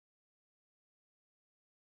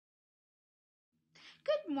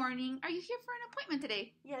Good morning. Are you here for an appointment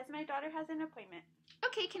today? Yes, my daughter has an appointment.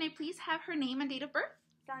 Okay, can I please have her name and date of birth?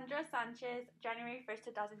 Sandra Sanchez, January 1st,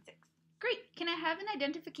 2006. Great. Can I have an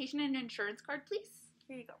identification and insurance card, please?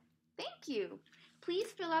 Here you go. Thank you. Please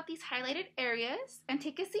fill out these highlighted areas and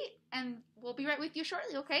take a seat, and we'll be right with you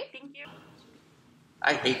shortly, okay? Thank you.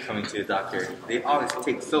 I hate coming to the doctor. They always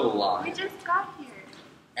take so long. We just got here.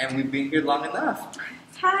 And we've been here long enough.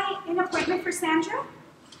 Hi, an appointment for Sandra?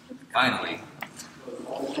 Finally.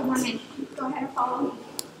 Good morning. Go ahead and follow me.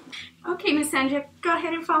 Okay, Miss Sandra, go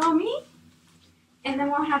ahead and follow me. And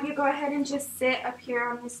then we'll have you go ahead and just sit up here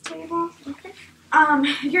on this table. Okay.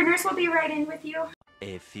 Your nurse will be right in with you.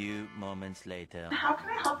 A few moments later. How can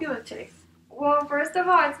I help you with today? Well, first of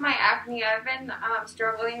all, it's my acne. I've been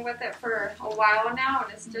struggling with it for a while now,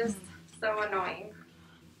 and it's just so annoying.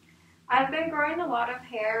 I've been growing a lot of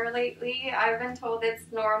hair lately. I've been told it's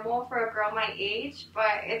normal for a girl my age,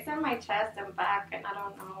 but it's in my chest and back, and I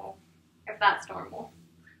don't know if that's normal.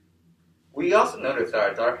 We also noticed that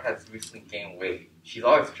our daughter has recently gained weight. She's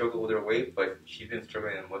always struggled with her weight, but she's been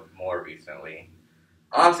struggling with more recently.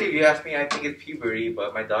 Honestly, if you ask me, I think it's puberty,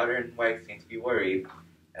 but my daughter and wife seem to be worried.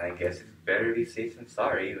 And I guess it's better to be safe than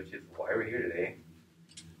sorry, which is why we're here today.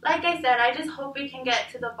 Like I said, I just hope we can get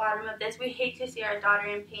to the bottom of this. We hate to see our daughter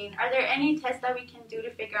in pain. Are there any tests that we can do to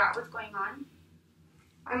figure out what's going on?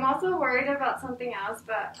 I'm also worried about something else,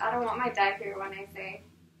 but I don't want my dad here when I say.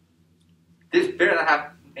 This better not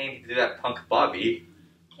have anything to do with that punk Bobby.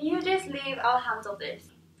 Can you just leave? I'll handle this.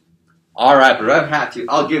 Alright, but I don't have to.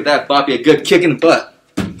 I'll give that Bobby a good kick in the butt.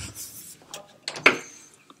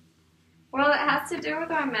 Well, it has to do with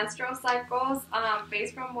my menstrual cycles.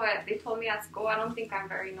 Based from what they told me at school, I don't think I'm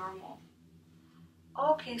very normal.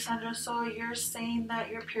 Okay, Sandra, so you're saying that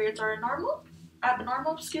your periods are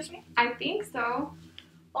abnormal, excuse me? I think so.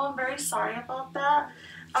 Well, I'm very sorry about that.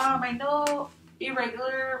 I know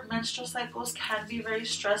irregular menstrual cycles can be very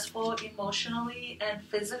stressful emotionally and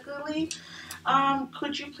physically.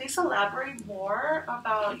 Could you please elaborate more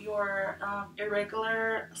about your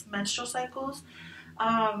irregular menstrual cycles?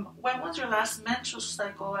 When was your last menstrual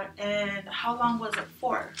cycle and how long was it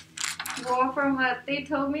for? Well, from what they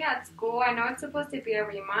told me at school, I know it's supposed to be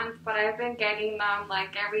every month, but I've been getting them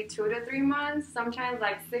like every 2 to 3 months, sometimes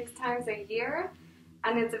like 6 times a year,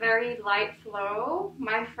 and it's a very light flow.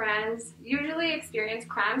 My friends usually experience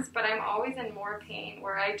cramps, but I'm always in more pain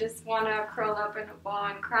where I just want to curl up in a ball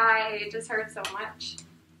and cry. It just hurts so much.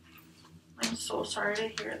 I'm so sorry to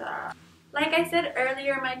hear that. Like I said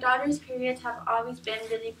earlier, my daughter's periods have always been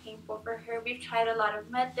really painful for her. We've tried a lot of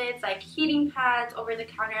methods like heating pads,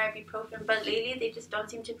 over-the-counter ibuprofen, but lately they just don't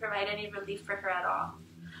seem to provide any relief for her at all.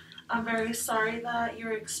 I'm very sorry that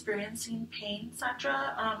you're experiencing pain,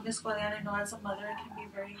 Sandra. Ms. Gualian, I know as a mother it can be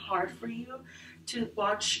very hard for you to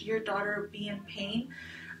watch your daughter be in pain.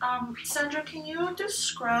 Sandra, can you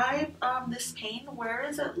describe this pain? Where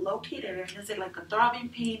is it located? Is it like a throbbing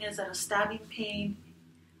pain? Is it a stabbing pain?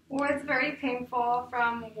 Well, it's very painful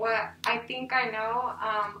from what I think I know.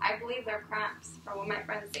 I believe they're cramps from what my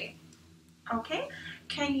friends say. Okay.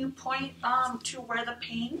 Can you point to where the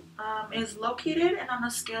pain is located, and on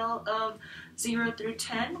a scale of 0 through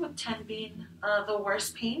 10, with 10 being the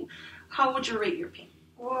worst pain, how would you rate your pain?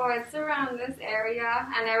 Well, it's around this area,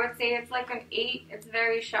 and I would say it's like an 8. It's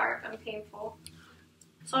very sharp and painful.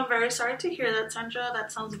 So I'm very sorry to hear that, Sandra.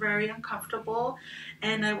 That sounds very uncomfortable,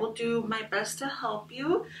 and I will do my best to help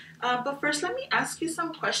you. But first, let me ask you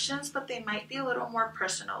some questions, but they might be a little more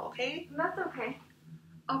personal, okay? That's okay.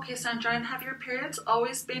 Okay, Sandra, and have your periods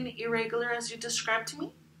always been irregular as you described to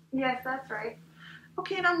me? Yes, that's right.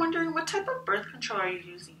 Okay, and I'm wondering, what type of birth control are you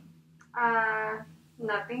using?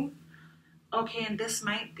 Nothing. Okay, and this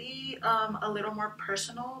might be a little more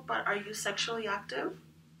personal, but are you sexually active?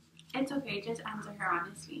 It's okay, just answer her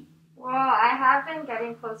honestly. Well, I have been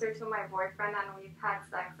getting closer to my boyfriend, and we've had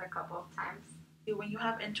sex a couple of times. When you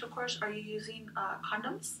have intercourse, are you using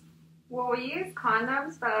condoms? Well, we use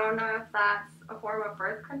condoms, but I don't know if that's a form of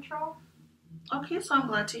birth control. Okay, so I'm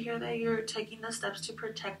glad to hear that you're taking the steps to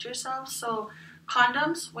protect yourself. So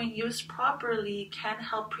condoms, when used properly, can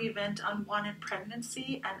help prevent unwanted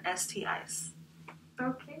pregnancy and STIs.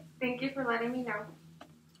 Okay, thank you for letting me know.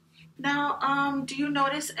 Now, do you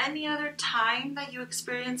notice any other time that you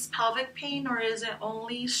experience pelvic pain, or is it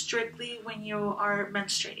only strictly when you are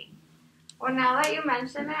menstruating? Well, now that you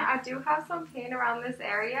mention it, I do have some pain around this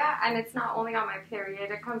area, and it's not only on my period.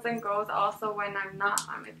 It comes and goes also when I'm not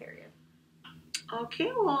on my period.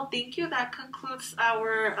 Okay, well, thank you. That concludes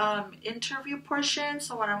our interview portion.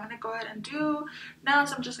 So what I'm going to go ahead and do now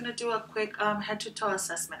is I'm just going to do a quick head-to-toe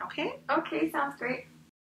assessment, okay? Okay, sounds great.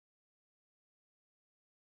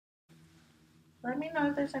 Let me know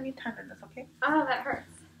if there's any tenderness, okay? Oh, that hurts.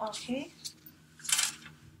 Okay.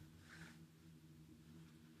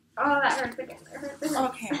 Oh, that hurts again. That hurts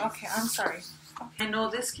again. Okay, I'm sorry. I know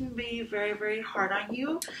this can be very, very hard on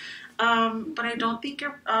you, but I don't think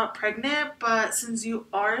you're pregnant, but since you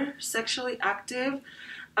are sexually active,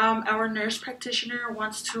 our nurse practitioner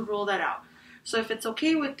wants to rule that out. So if it's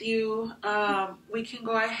okay with you, we can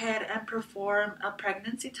go ahead and perform a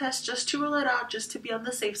pregnancy test just to rule it out, just to be on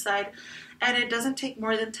the safe side, and it doesn't take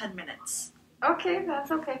more than 10 minutes. Okay, that's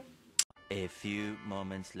okay. A few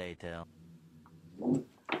moments later.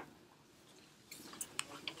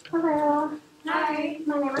 Hello. Hi.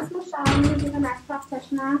 My name is Michelle. I'm going to be the nurse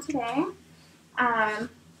practitioner today. My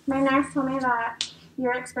nurse told me that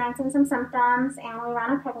you're experiencing some symptoms and we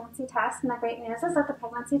ran a pregnancy test, and the great news is that the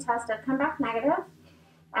pregnancy test did come back negative,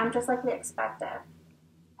 just like we expected.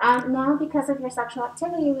 Now, because of your sexual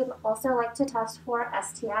activity, we'd also like to test for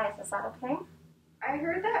STIs. Is that okay? I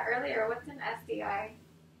heard that earlier. What's an SDI?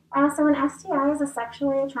 So an STI is a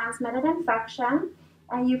sexually transmitted infection.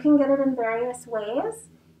 You can get it in various ways.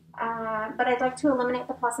 But I'd like to eliminate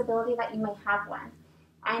the possibility that you may have one.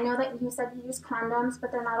 I know that you said you use condoms,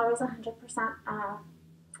 but they're not always 100%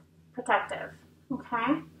 protective,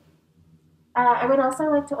 okay? I would also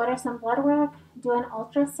like to order some blood work, do an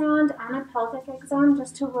ultrasound, and a pelvic exam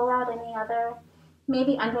just to rule out any other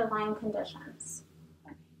maybe underlying conditions.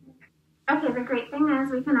 Okay, the great thing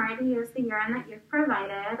is we can already use the urine that you've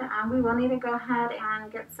provided. We will need to go ahead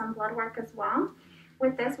and get some blood work as well.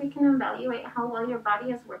 With this, we can evaluate how well your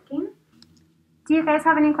body is working. Do you guys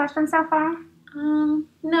have any questions so far?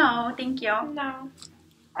 No, thank you. No.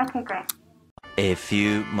 Okay, great. A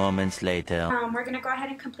few moments later. We're going to go ahead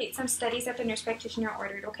and complete some studies that the nurse practitioner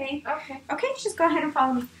ordered, okay? Okay. Okay, just go ahead and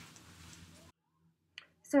follow me.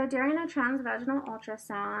 So during a transvaginal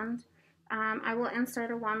ultrasound, I will insert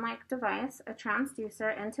a wand-like device, a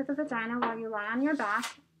transducer, into the vagina while you lie on your back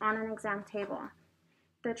on an exam table.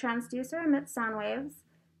 The transducer emits sound waves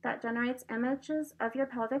that generates images of your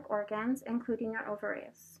pelvic organs, including your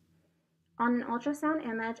ovaries. On an ultrasound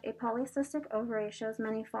image, a polycystic ovary shows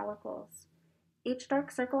many follicles. Each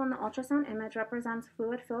dark circle in the ultrasound image represents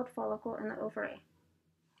fluid-filled follicle in the ovary.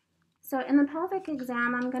 So in the pelvic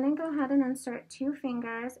exam, I'm going to go ahead and insert 2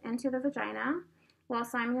 fingers into the vagina while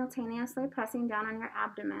simultaneously pressing down on your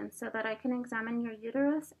abdomen so that I can examine your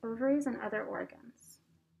uterus, ovaries, and other organs.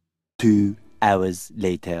 2 hours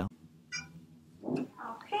later. Okay.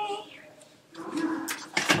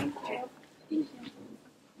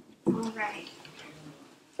 All right.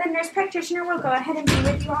 The nurse practitioner will go ahead and be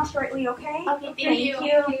with you all shortly, okay? Okay, thank you.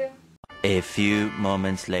 Thank you. A few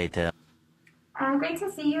moments later. Great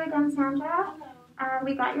to see you again, Sandra.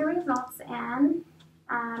 We got your results in,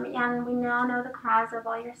 and we now know the cause of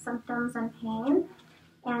all your symptoms and pain,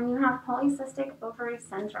 and you have polycystic ovary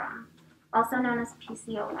syndrome, also known as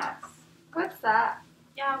PCOS. What's that?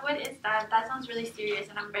 Yeah, what is that? That sounds really serious,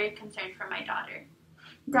 and I'm very concerned for my daughter.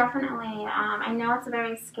 Definitely. I know it's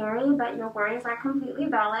very scary, but your worries are completely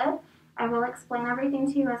valid. I will explain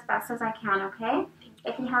everything to you as best as I can, okay?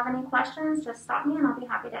 If you have any questions, just stop me and I'll be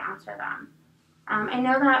happy to answer them. I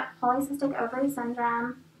know that polycystic ovary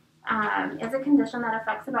syndrome is a condition that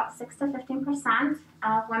affects about 6 to 15%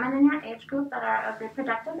 of women in your age group that are of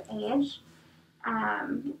reproductive age.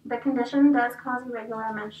 The condition does cause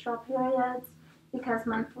irregular menstrual periods because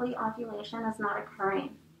monthly ovulation is not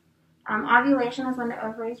occurring. Ovulation is when the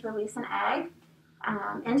ovaries release an egg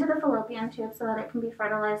into the fallopian tube so that it can be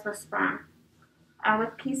fertilized with sperm.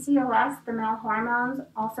 With PCOS, the male hormones,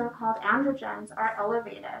 also called androgens, are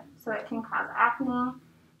elevated, so it can cause acne,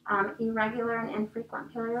 irregular and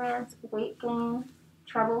infrequent periods, weight gain,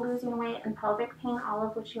 trouble losing weight, and pelvic pain, all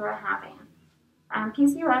of which you are having.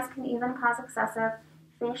 PCOS can even cause excessive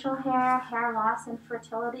facial hair, hair loss,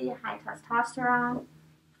 infertility, high testosterone,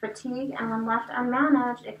 fatigue, and when left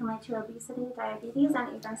unmanaged, it can lead to obesity, diabetes, and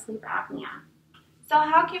even sleep apnea. So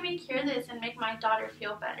how can we cure this and make my daughter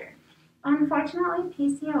feel better? Unfortunately,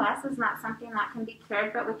 PCOS is not something that can be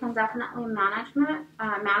cured, but we can definitely manage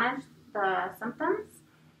the symptoms.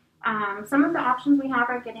 Some of the options we have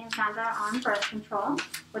are getting Sandra on birth control,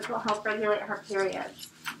 which will help regulate her periods.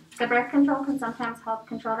 The birth control can sometimes help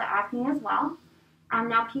control the acne as well.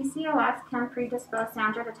 Now, PCOS can predispose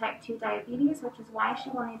Sandra to type 2 diabetes, which is why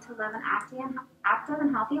she will need to live an active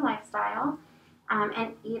and healthy lifestyle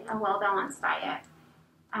and eat a well-balanced diet.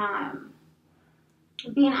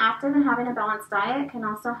 Being active and having a balanced diet can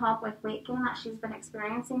also help with weight gain that she's been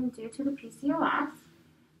experiencing due to the PCOS.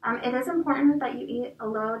 It is important that you eat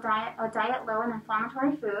a diet low in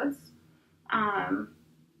inflammatory foods,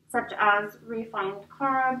 such as refined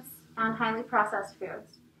carbs and highly processed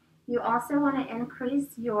foods. You also want to increase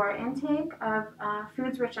your intake of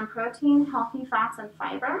foods rich in protein, healthy fats, and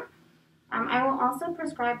fiber. I will also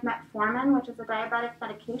prescribe metformin, which is a diabetic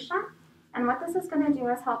medication. And what this is going to do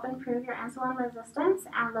is help improve your insulin resistance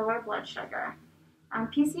and lower blood sugar.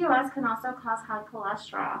 PCOS can also cause high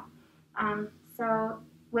cholesterol,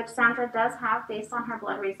 which Sandra does have based on her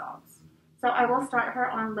blood results. So I will start her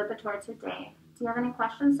on Lipitor today. Do you have any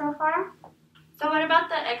questions so far? So what about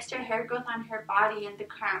the extra hair growth on her body and the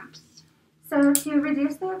cramps? So to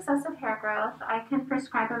reduce the excessive hair growth, I can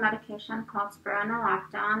prescribe a medication called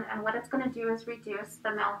spironolactone, and what it's going to do is reduce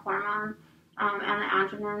the male hormone and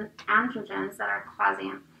the androgens that are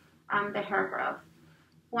causing the hair growth.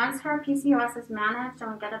 Once her PCOS is managed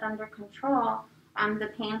and we get it under control, the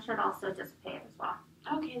pain should also dissipate as well.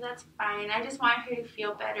 Okay, that's fine. I just want her to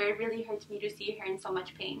feel better. It really hurts me to see her in so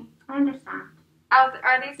much pain. I understand.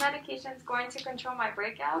 Are these medications going to control my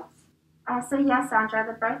breakouts? So yes, Sandra,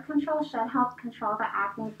 the birth control should help control the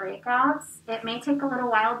acne breakouts. It may take a little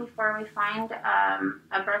while before we find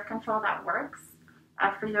a birth control that works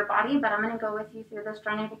for your body, but I'm going to go with you through this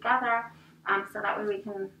journey together so that way we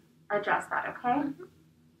can address that, okay?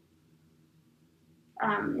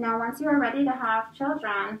 Now, once you are ready to have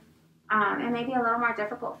children, it may be a little more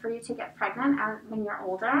difficult for you to get pregnant when you're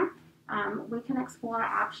older. We can explore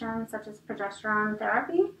options such as progesterone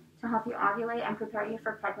therapy to help you ovulate and prepare you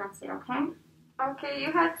for pregnancy, okay? Okay,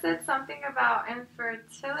 you had said something about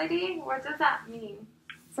infertility. What does that mean?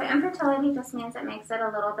 So infertility just means it makes it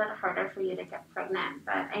a little bit harder for you to get pregnant,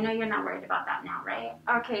 but I know you're not worried about that now, right?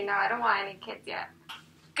 Okay, no, I don't want any kids yet.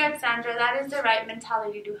 Good, Sandra. That is the right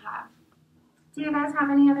mentality to have. Do you guys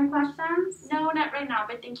have any other questions? No, not right now,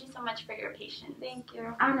 but thank you so much for your patience. Thank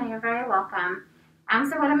you. Oh, no, you're very welcome.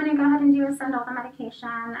 So what I'm going to go ahead and do is send all the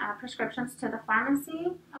medication prescriptions to the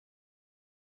pharmacy.